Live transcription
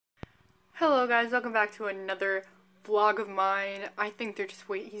Hello guys, welcome back to another vlog of mine. I think they're just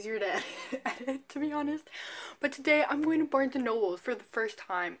way easier to edit, to be honest. But today I'm going to Barnes & Nobles for the first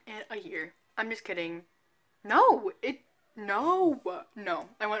time in a year. I'm just kidding. No, I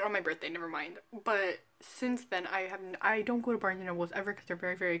went on my birthday, never mind. But since then I don't go to Barnes & Nobles ever because they're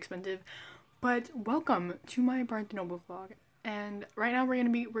very, very expensive. But welcome to my Barnes & Noble vlog. And right now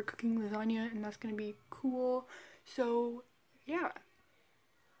we're cooking lasagna and that's gonna be cool. So yeah.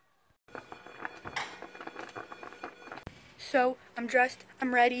 So, I'm dressed,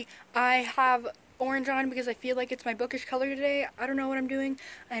 I'm ready. I have orange on because I feel like it's my bookish color today. I don't know what I'm doing.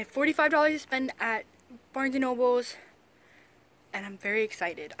 I have $45 to spend at Barnes & Nobles, and I'm very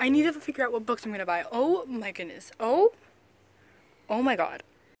excited. I need to figure out what books I'm gonna buy. Oh my goodness. Oh my god.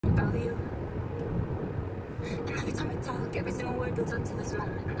 Every time I talk, every single word builds up to this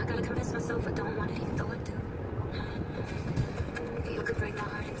moment. I gotta convince myself I don't want it even though I do. You could break my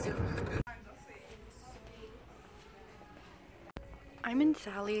heart in two. I'm in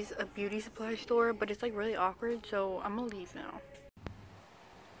Sally's, a beauty supply store, but it's like really awkward, so I'm gonna leave now.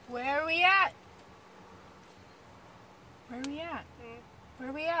 Where are we at? Where are we at? Where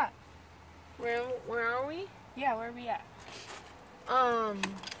are we at? Where are we? Yeah, where are we at?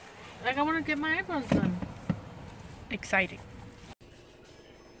 Like I want to get my eyebrows done. Exciting.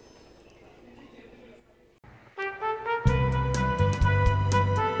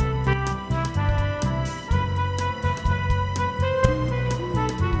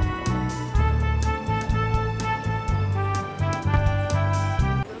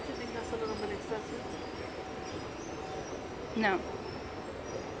 No.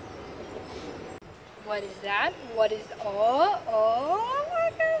 What is that? What is, oh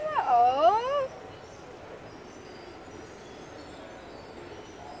my god, oh.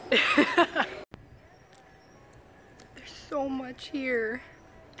 There's so much here.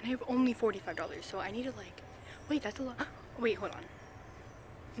 And I have only $45, so I need to like, wait, that's a lot. Wait, hold on.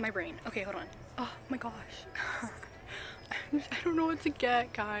 My brain. Okay, hold on. Oh my gosh. I don't know what to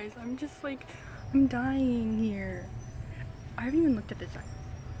get, guys. I'm just like, I'm dying here. I haven't even looked at this side.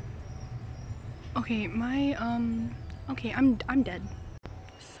 Okay, okay, I'm dead.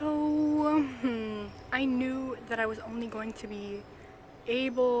 So, I knew that I was only going to be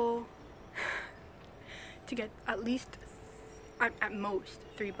able to get at least, at most,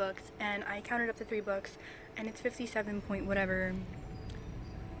 3 books, and I counted up to 3 books, and it's 57 point whatever,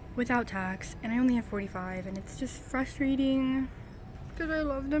 without tax, and I only have 45, and it's just frustrating, because I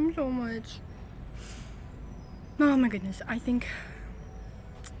love them so much. Oh my goodness, I think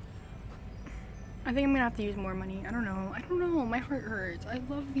I'm gonna have to use more money. I don't know, my heart hurts. I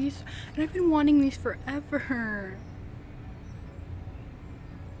love these, and I've been wanting these forever.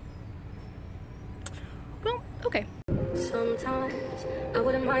 Well, okay. Sometimes I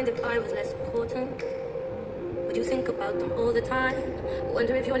wouldn't mind if I was less important. Would you think about them all the time?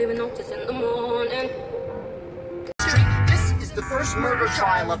 Wonder if you'll even notice in the morning. This is the first murder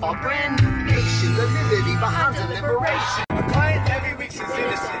trial of our brand new nation. The liberty behind deliberation. A client every week since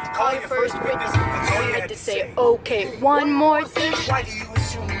innocent. Call your first witness. That's all you had to say. Okay, one more thing. Why do you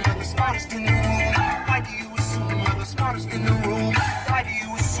assume you're the smartest in the room? Why do you assume you're the smartest in the room? Why do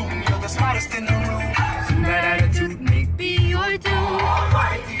you assume you're the smartest in the room? That attitude may be your doom.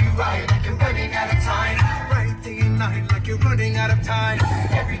 Why do you write like you're running out of time? Right day and night like you're running out of time.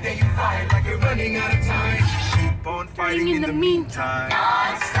 Every day you fight like you're running out of time. Keep on fighting in the meantime.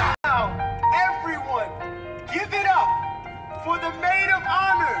 Non-stop. Now, everyone, give it up for the maid of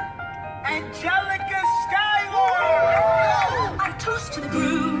honor, Angelica Skyward! I toast to the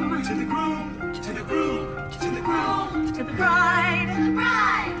groom, To the groom, to the groom, to the groom, to the bride, to the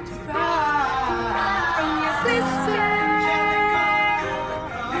bride, to the bride. from your sister.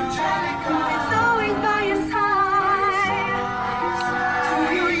 Angelica, It's always by your side. To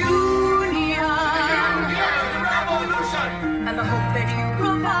your union revolution, and the hope that you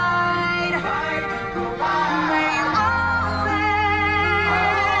provide. May you always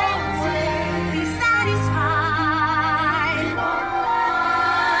be satisfied.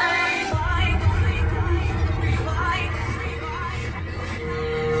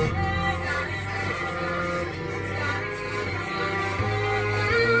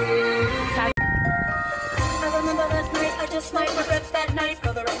 I remember that night, I just might regret that night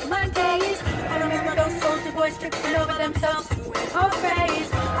for the rest of my days. I remember those soldier boys tripping over themselves to win our praise.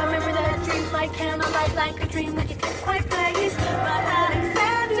 I remember that dream like candlelight, like a dream that you can't quite place. But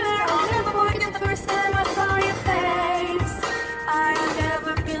Alexander, I'll never forget the first time I saw your face. I have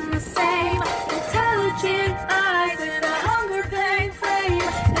never been the same. Intelligent eyes and a hunger pain frame.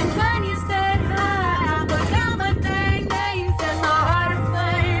 And when you said hi, I put down my dang names and my heart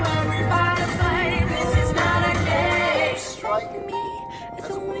aflame. Everybody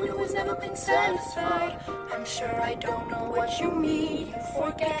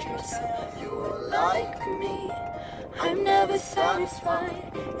forget yourself. You're like me, I'm never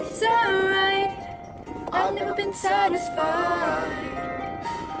satisfied. Is that right? I've never been satisfied.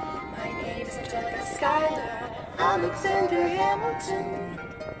 My name is Angelica Schuyler, Alexander Hamilton.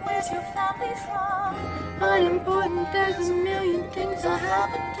 Where's your family from? Unimportant, there's a million things I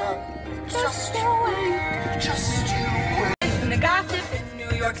haven't done. Just you wait, just you wait. And the gossip in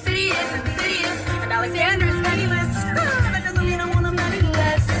New York City is insidious, and Alexander is penniless. That doesn't mean I want him any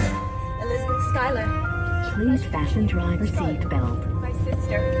less. Elizabeth Schuyler. Please fasten driver seat belt. My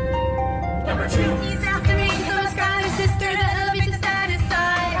sister. Number 2. He's after me, so I got a sister that elevates the status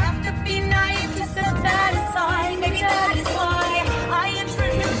side. Have to be naive to set that aside. Maybe that is why I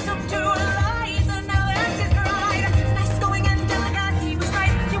introduced him to Eliza. Now that's his bride. Nice going, Angelica, he was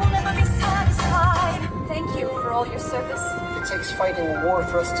right. You will never be satisfied. Thank you for all your service. If it takes fighting a war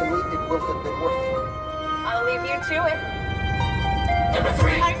for us to meet, it will have been worth it. I'll leave you to it. Number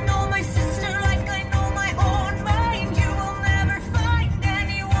 3. I know my sister like I know my own mind. You will never find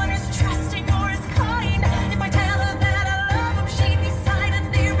anyone as trusting or as kind. If I tell her that I love him, she'd be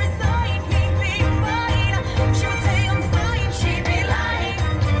silently resigned. He'd be fine. She would say I'm fine. She'd be lying.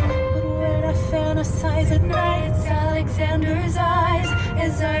 But when I fantasize at night, it's Alexander's eyes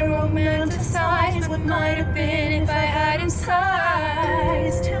as I romanticize what might have been if I hadn't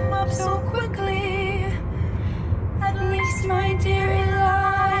sized him up so quickly. At least, my dear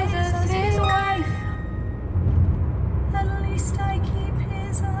Eliza's his wife. At least I keep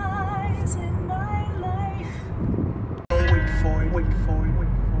his eyes in my life. Wait for it, wait for it,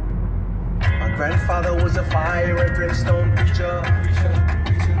 wait for it. My grandfather was a fire and brimstone preacher.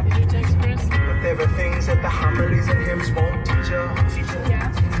 Did you text Chris? But there are things that the homilies and hymns won't teach you.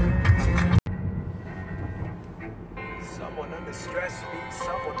 Yeah. Someone under stress meets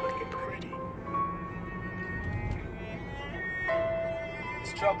someone looking pretty.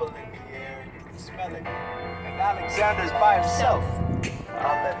 There's trouble in the air, you can smell it. And Alexander's by himself.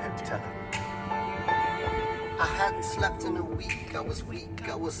 I'll let him tell it. I hadn't slept in a week, I was weak,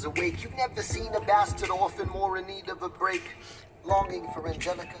 I was awake. You've never seen a bastard orphan more in need of a break. Longing for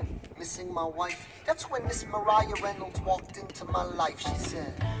Angelica, missing my wife. That's when Miss Mariah Reynolds walked into my life. She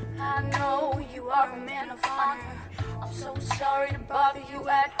said, I know you are a man of honor. I'm so sorry to bother you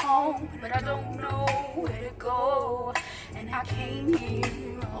at home, but I don't know where to go. And I came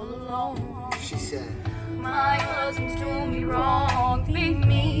here all alone. she said, My husband's doing me wrong. Leave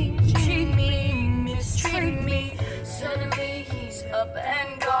me, cheat me, mistreat me. Suddenly he's up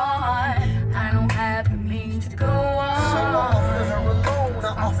and gone. I don't have the means to go on. so I offered her a loan. I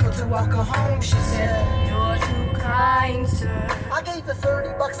offered to walk her home. She said, You're too kind, sir. I gave her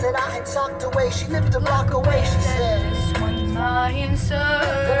 $30 that I had socked away. She lived a block away. She said, This one's mine, sir.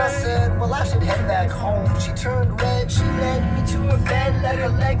 then I said, well, I should head back home. She turned red. She led me to her bed, let her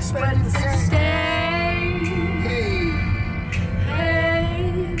legs spread and said, Stay, hey.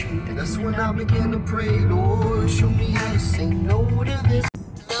 hey. That's when I began to pray, Lord, show me how to say no to this.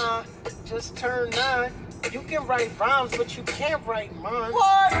 Nah, just turned 9. You can write rhymes, but you can't write mine.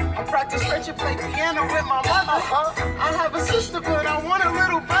 What? I practice French and play piano with my mother. I have a sister, but I want a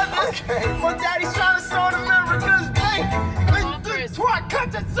little brother. Okay. My daddy's trying to start America's bank.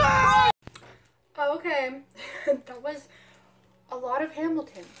 Okay, that was a lot of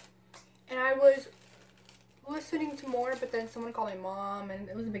Hamilton. And I was listening to more, but then someone called my mom, and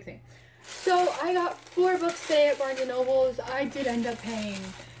it was a big thing. So I got 4 books today at Barnes & Nobles. I did end up paying.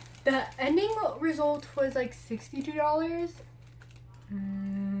 The ending result was like $62.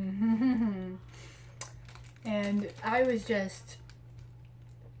 And I was just,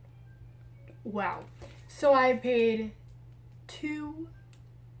 wow. So I paid 2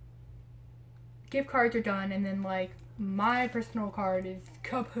 gift cards are done, and then like my personal card is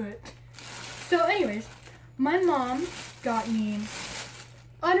kaput. So anyways, my mom got me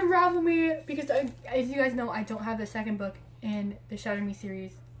Unravel Me because as you guys know, I don't have the second book in the Shatter Me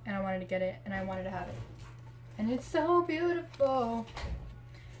series, and I wanted to get it, and I wanted to have it, and it's so beautiful.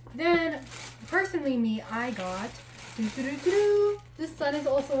 Then personally me, I got The Sun Is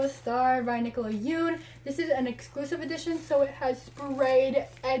Also a Star by Nicola Yoon. This is an exclusive edition, so it has sprayed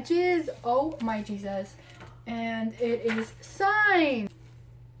edges. Oh my Jesus. And it is signed.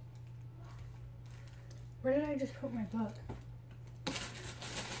 Where did I just put my book?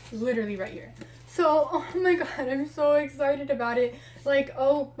 Literally right here. So, oh my god, I'm so excited about it. Like,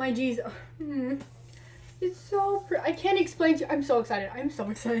 oh my geez. It's so pretty. I can't explain to you. I'm so excited. I'm so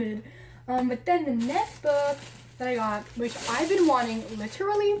excited. But then the next book that I got, which I've been wanting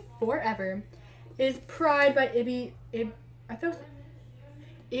literally forever, is Pride by Ibi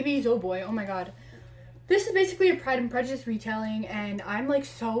Zoboi. Oh my god. this is basically a Pride and Prejudice retelling, and I'm like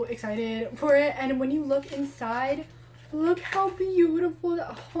so excited for it. And when you look inside, look how beautiful.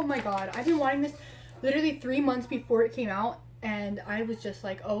 Oh my god, I've been wanting this literally 3 months before it came out, and I was just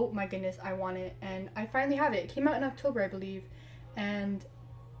like, oh my goodness, I want it. And I finally have it. It came out in October, I believe, and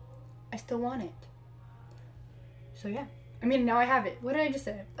I still want it. So yeah, I mean, now I have it. What did I just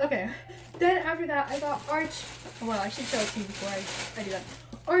say? Okay. Then after that, I got Arch. Well, I should show it to you before I do that.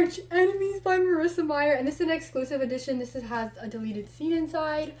 Arch Enemies by Marissa Meyer, and this is an exclusive edition. This has a deleted scene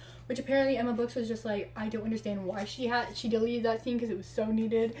inside, which apparently Emma Books was just like, I don't understand why she deleted that scene because it was so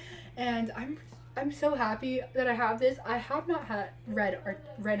needed. And I'm so happy that I have this. I have not read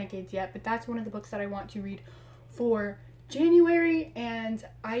Renegades yet, but that's one of the books that I want to read for January, and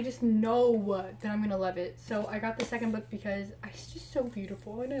I just know that I'm gonna love it. So I got the second book because it's just so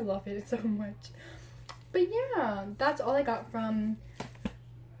beautiful and I love it so much. But yeah, that's all I got from,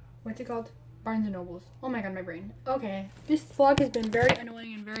 what's it called? Barnes and Nobles. Oh my god, my brain. Okay, this vlog has been very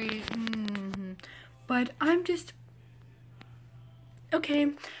annoying and very but I'm just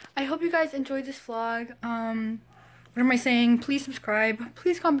okay. I hope you guys enjoyed this vlog. What am I saying? Please subscribe.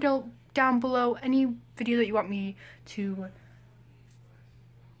 Please comment down below any video that you want me to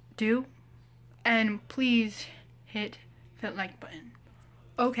do, and please hit that like button.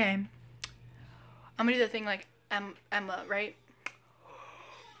 Okay, I'm gonna do the thing like Emma, right?